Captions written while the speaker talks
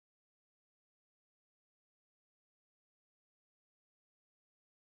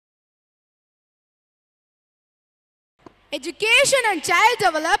Education and child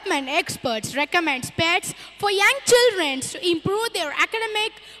development experts recommend pets for young children to improve their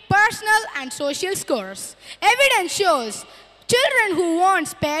academic, personal and social scores. Evidence shows children who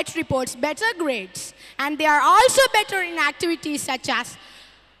want pets report better grades, and they are also better in activities such as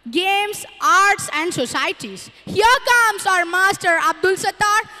games, arts and societies. Here comes our Master Abdul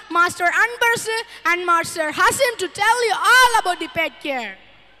Sattar, Master Anbarsu and Master Hasim to tell you all about the pet care.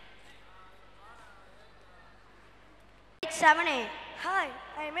 7A. Hi,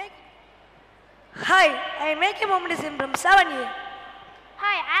 I make a Mohammed from 7A.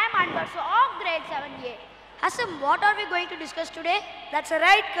 Hi, I am Anbarsu of grade 7A. Hasim, what are we going to discuss today? That's a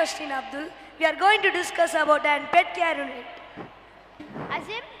right question, Abdul. We are going to discuss about an pet care unit.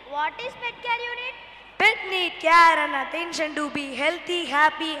 Azim, what is pet care unit? Pets need care and attention to be healthy,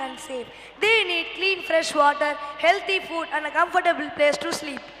 happy and safe. They need clean, fresh water, healthy food and a comfortable place to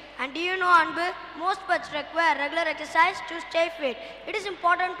sleep. And do you know, Anbu, most pets require regular exercise to stay fit. It is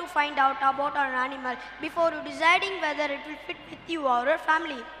important to find out about an animal before you deciding whether it will fit with you or your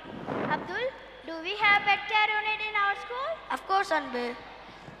family. Abdul, do we have pet care unit in our school? Of course, Anbu.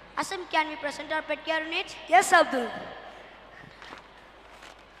 Asim, can we present our pet care unit? Yes, Abdul.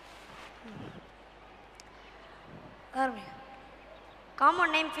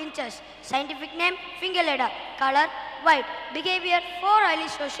 Common name finches, scientific name fingulata, color white, behavior for highly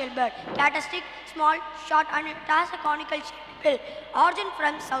social bird, characteristic small, short and it has a conical shaped bill, origin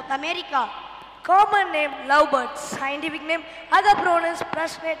from South America. Common name lovebird, scientific name Agapronis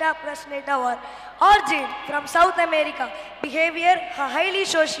prasneta or origin from South America, behavior a highly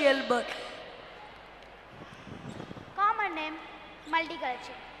social bird. Common name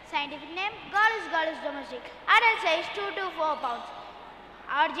multicultural, scientific name Gallus domestic, adult size 2 to 4 pounds.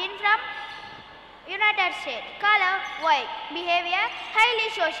 Origin from United States. Color white. Behavior highly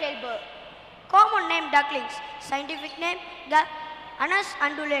social bird. Common name ducklings. Scientific name Anas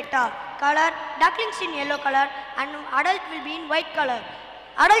undulata. Color ducklings in yellow color and adult will be in white color.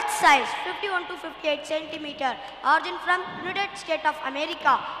 Adult size 51 to 58 centimeter. Origin from United States of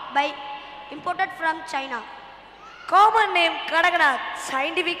America by imported from China. Common name Kadaganath.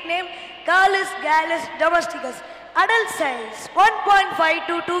 Scientific name Gallus domesticus. Adult size 1.5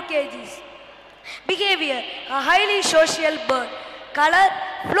 to 2 kgs. Behavior a highly social bird. Color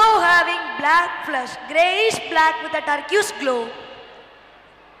flow having black flesh, grayish black with a turquoise glow.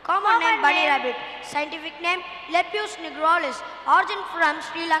 Common name bunny rabbit. Scientific name Lepus nigrolis. Origin from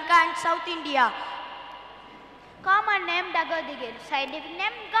Sri Lanka and South India. Common name Dagodigir. Scientific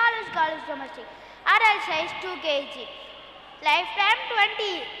name Gallus domestic. Adult size 2 kg. Lifetime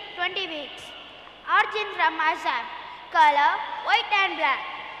 20 weeks. Origin from Assam. Color white and black.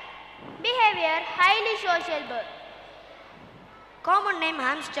 Behavior highly social bird. Common name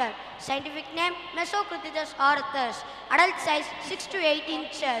hamster. Scientific name Mesocritidus aurothus. Adult size 6 to 8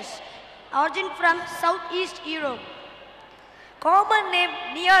 inches. Origin from Southeast Europe. Common name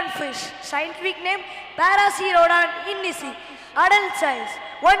neon fish. Scientific name Parasirodon innisi. Adult size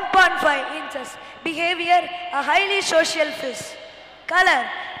 1.5 inches. Behavior a highly social fish. Color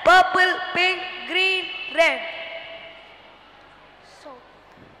purple, pink, green, red.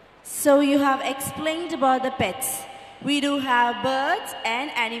 So you have explained about the pets. We do have birds and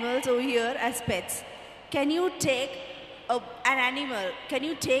animals over here as pets. Can you take an animal, can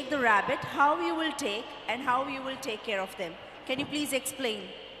you take the rabbit, how you will take and how you will take care of them? Can you please explain?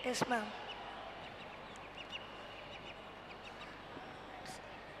 Yes, ma'am.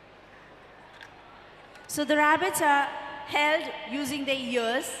 So the rabbits are held using their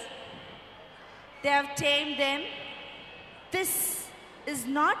ears. They have tamed them. This is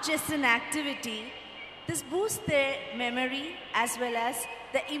not just an activity. This boosts their memory as well as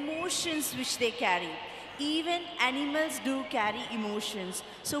the emotions which they carry. Even animals do carry emotions.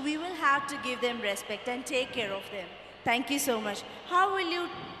 So we will have to give them respect and take care of them. Thank you so much. How will you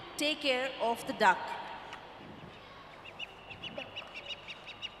take care of the duck?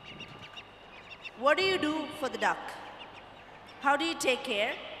 What do you do for the duck? How do you take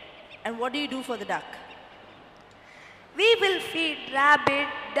care? And what do you do for the duck? We will feed rabbit,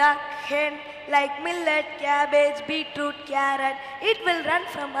 duck, hen like millet, cabbage, beetroot, carrot. It will run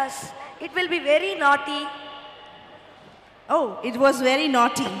from us. It will be very naughty. Oh, it was very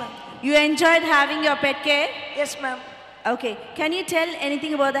naughty. You enjoyed having your pet care? Yes, ma'am. Okay. Can you tell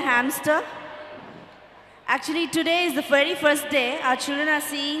anything about the hamster? Actually, today is the very first day. Our children are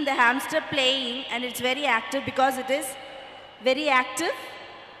seeing the hamster playing and it's very active because it is very active.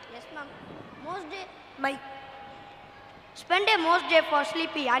 Yes, ma'am. Spend a most day for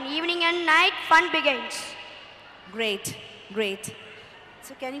sleepy and evening and night fun begins. Great, great.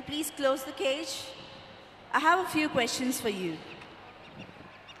 So can you please close the cage? I have a few questions for you.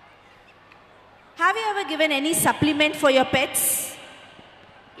 Have you ever given any supplement for your pets?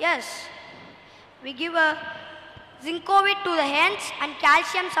 Yes. We give a Zincovit to the hens and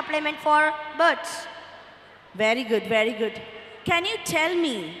calcium supplement for birds. Very good, very good. Can you tell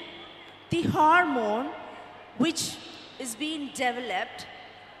me the hormone which is being developed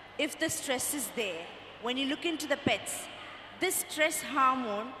if the stress is there? When you look into the pets, this stress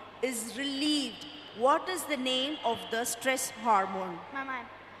hormone is relieved. What is the name of the stress hormone? Mama,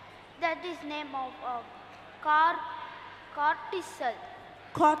 that is name of cortisol.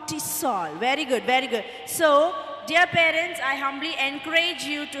 Cortisol. Very good, very good. So, dear parents, I humbly encourage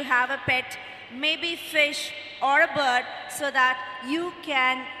you to have a pet, maybe fish or a bird, so that you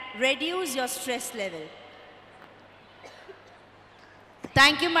can reduce your stress level.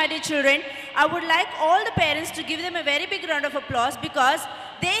 Thank you, my dear children. I would like all the parents to give them a very big round of applause because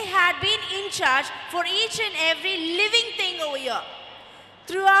they had been in charge for each and every living thing over here.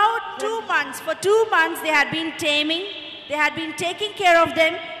 Throughout 2 months, for 2 months, they had been taming, they had been taking care of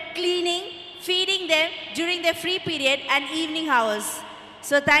them, cleaning, feeding them during their free period and evening hours.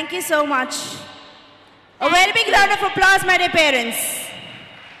 So thank you so much. A very big round of applause, my dear parents.